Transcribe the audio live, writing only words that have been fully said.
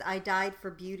I Died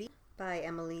for Beauty by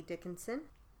Emily Dickinson.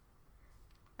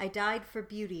 I died for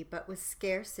beauty, but was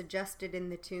scarce adjusted in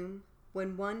the tomb,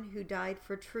 when one who died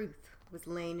for truth was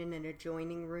lain in an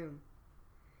adjoining room.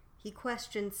 He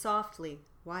questioned softly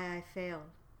why I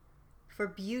failed. For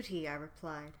beauty, I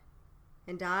replied,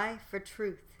 and I for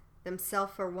truth,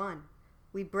 themself are one.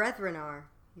 We brethren are,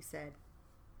 he said.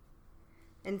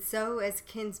 And so, as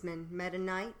kinsmen met a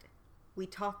night, we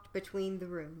talked between the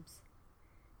rooms,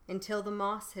 until the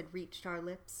moss had reached our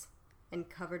lips and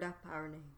covered up our names.